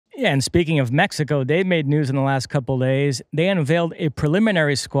Yeah, and speaking of Mexico, they made news in the last couple days. They unveiled a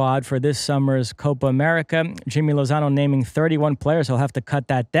preliminary squad for this summer's Copa America. Jimmy Lozano naming 31 players. He'll have to cut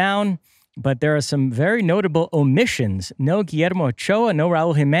that down. But there are some very notable omissions. No Guillermo Ochoa, no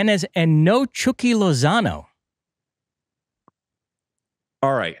Raúl Jiménez, and no Chucky Lozano.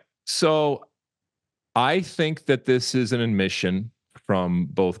 All right. So I think that this is an admission from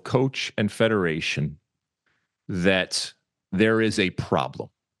both coach and federation that there is a problem.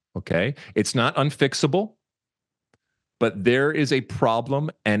 Okay. It's not unfixable, but there is a problem.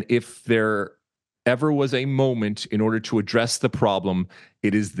 And if there ever was a moment in order to address the problem,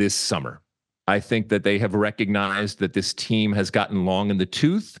 it is this summer. I think that they have recognized that this team has gotten long in the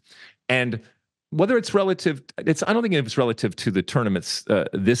tooth, and whether it's relative, I don't think it's relative to the tournaments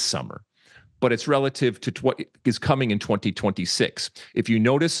this summer, but it's relative to what is coming in 2026. If you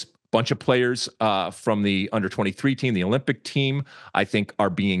notice, bunch of players from the under-23 team, the Olympic team, I think are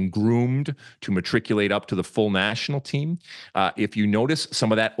being groomed to matriculate up to the full national team. If you notice,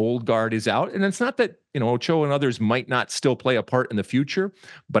 some of that old guard is out. And it's not that, Ochoa and others might not still play a part in the future,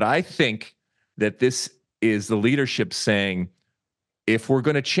 but I think that this is the leadership saying, if we're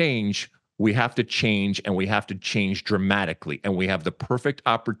going to change, we have to change, and we have to change dramatically. And we have the perfect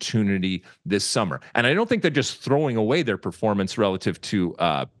opportunity this summer. And I don't think they're just throwing away their performance relative to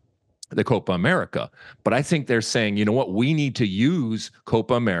the Copa America, but I think they're saying, you know what, we need to use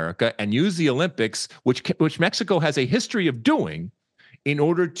Copa America and use the Olympics, which Mexico has a history of doing, in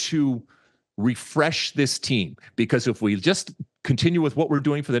order to refresh this team. Because if we just continue with what we're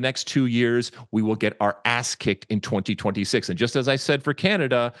doing for the next 2 years, we will get our ass kicked in 2026. And just as I said for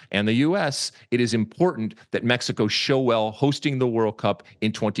Canada and the US, it is important that Mexico show well hosting the World Cup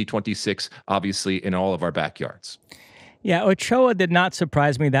in 2026, obviously in all of our backyards. Yeah, Ochoa did not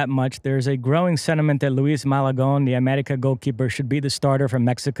surprise me that much. There's a growing sentiment that Luis Malagon, the America goalkeeper, should be the starter for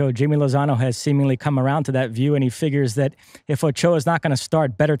Mexico. Jimmy Lozano has seemingly come around to that view, and he figures that if Ochoa is not going to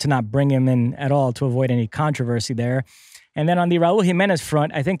start, better to not bring him in at all to avoid any controversy there. And then on the Raúl Jiménez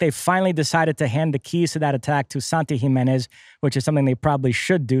front, I think they finally decided to hand the keys to that attack to Santi Jiménez, which is something they probably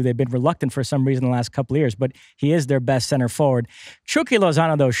should do. They've been reluctant for some reason the last couple of years, but he is their best center forward. Chucky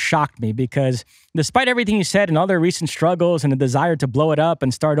Lozano, though, shocked me because despite everything he said and all their recent struggles and the desire to blow it up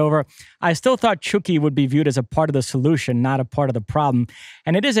and start over, I still thought Chucky would be viewed as a part of the solution, not a part of the problem.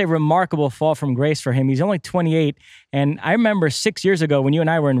 And it is a remarkable fall from grace for him. He's only 28, and I remember 6 years ago when you and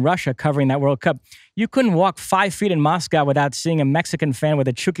I were in Russia covering that World Cup, you couldn't walk 5 feet in Moscow without seeing a Mexican fan with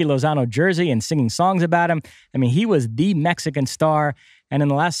a Chucky Lozano jersey and singing songs about him. I mean, he was the Mexican star, and in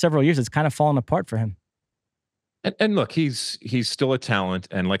the last several years, it's kind of fallen apart for him. And look, he's still a talent,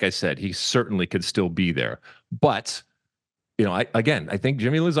 and like I said, he certainly could still be there. But I think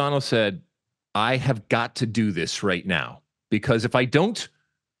Jimmy Lozano said, I have got to do this right now, because if I don't,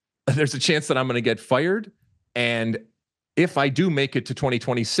 there's a chance that I'm going to get fired. And if I do make it to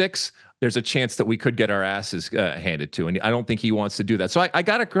 2026, there's a chance that we could get our asses handed to. And I don't think he wants to do that. So I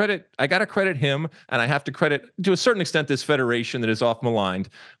got to credit him, and I have to credit, to a certain extent, this federation that is off maligned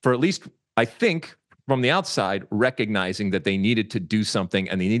for, at least, I think, from the outside, recognizing that they needed to do something,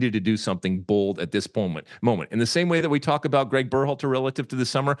 and they needed to do something bold at this moment. In the same way that we talk about Greg Berhalter relative to the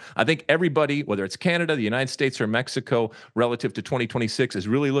summer, I think everybody, whether it's Canada, the United States, or Mexico, relative to 2026, is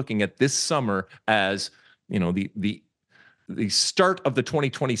really looking at this summer as, the start of the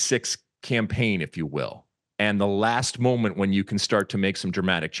 2026 campaign, if you will, and the last moment when you can start to make some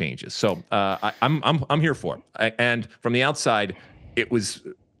dramatic changes. So I'm here for it. And from the outside,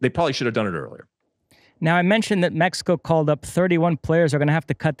 they probably should have done it earlier. Now, I mentioned that Mexico called up 31 players. They're going to have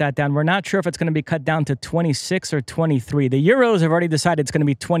to cut that down. We're not sure if it's going to be cut down to 26 or 23. The Euros have already decided it's going to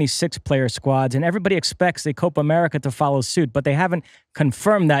be 26-player squads, and everybody expects the Copa America to follow suit, but they haven't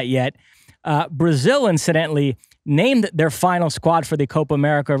confirmed that yet. Brazil, incidentally, named their final squad for the Copa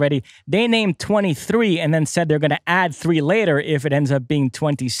America already. They named 23 and then said they're going to add 3 later if it ends up being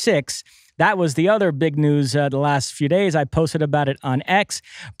 26. That was the other big news the last few days. I posted about it on X.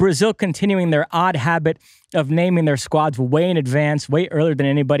 Brazil continuing their odd habit of naming their squads way in advance, way earlier than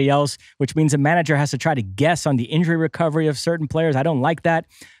anybody else, which means a manager has to try to guess on the injury recovery of certain players. I don't like that.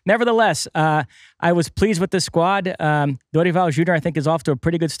 Nevertheless, I was pleased with the squad. Dorival Jr., I think, is off to a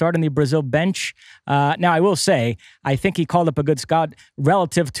pretty good start in the Brazil bench. Now, I will say, I think he called up a good squad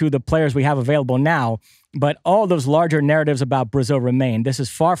relative to the players we have available now. But all those larger narratives about Brazil remain. This is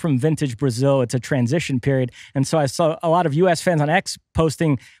far from vintage Brazil. It's a transition period. And so I saw a lot of U.S. fans on X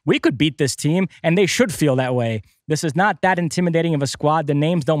posting, we could beat this team, and they should feel that way. This is not that intimidating of a squad. The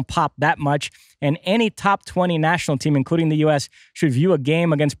names don't pop that much. And any top 20 national team, including the U.S., should view a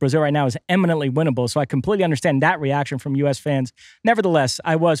game against Brazil right now as eminently winnable. So I completely understand that reaction from U.S. fans. Nevertheless,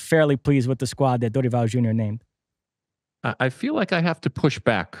 I was fairly pleased with the squad that Dorival Jr. named. I feel like I have to push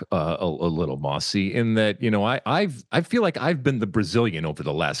back a little, Mosse, in that, I feel like I've been the Brazilian over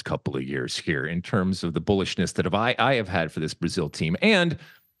the last couple of years here in terms of the bullishness that I have had for this Brazil team. And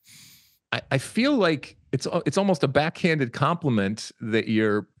I feel like it's almost a backhanded compliment that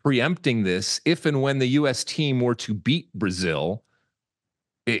you're preempting this. If and when the U.S. team were to beat Brazil,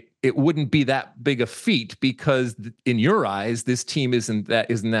 it wouldn't be that big a feat because in your eyes, this team isn't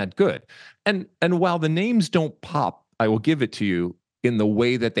that good. And while the names don't pop, I will give it to you in the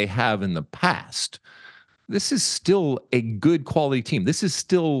way that they have in the past. This is still a good quality team. This is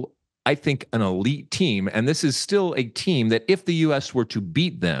still, I think, an elite team. And this is still a team that if the U.S. were to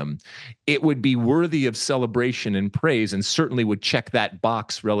beat them, it would be worthy of celebration and praise, and certainly would check that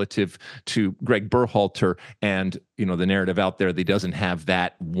box relative to Greg Berhalter and, the narrative out there that he doesn't have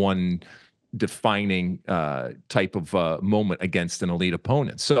that one defining type of moment against an elite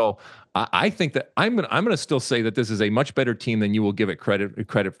opponent. So I think that I'm gonna still say that this is a much better team than you will give it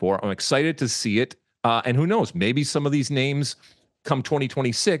credit for. I'm excited to see it, and who knows, maybe some of these names come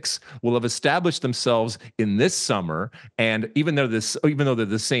 2026 will have established themselves in this summer. And even though they're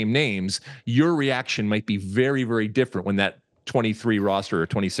the same names, your reaction might be very, very different when that 23 roster or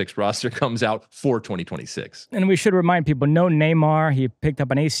 26 roster comes out for 2026. And we should remind people, no Neymar. He picked up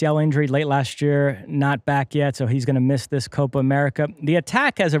an ACL injury late last year, not back yet, so he's going to miss this Copa America. The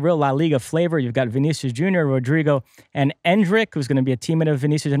attack has a real La Liga flavor. You've got Vinicius Jr., Rodrigo, and Endrick, who's going to be a teammate of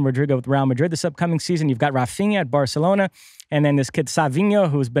Vinicius and Rodrigo with Real Madrid this upcoming season. You've got Rafinha at Barcelona, and then this kid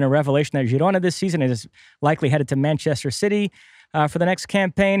Savinho, who's been a revelation at Girona this season and is likely headed to Manchester City for the next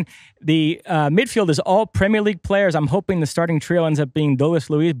campaign. The midfield is all Premier League players. I'm hoping the starting trio ends up being Douglas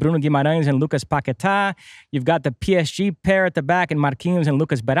Luiz, Bruno Guimarães, and Lucas Paquetá. You've got the PSG pair at the back, and Marquinhos and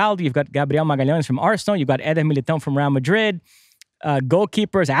Lucas Beraldo. You've got Gabriel Magalhães from Arsenal. You've got Eder Militão from Real Madrid.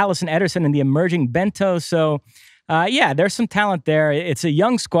 Goalkeepers, Alisson, Ederson, and the emerging Bento. So, there's some talent there. It's a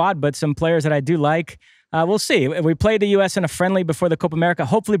young squad, but some players that I do like. We'll see. We played the U.S. in a friendly before the Copa America.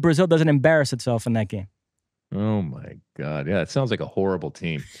 Hopefully Brazil doesn't embarrass itself in that game. Oh, my God. Yeah, it sounds like a horrible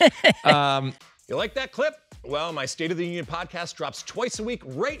team. You like that clip? Well, my State of the Union podcast drops twice a week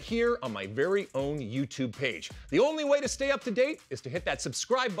right here on my very own YouTube page. The only way to stay up to date is to hit that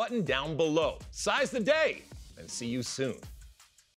subscribe button down below. Size the day, and see you soon.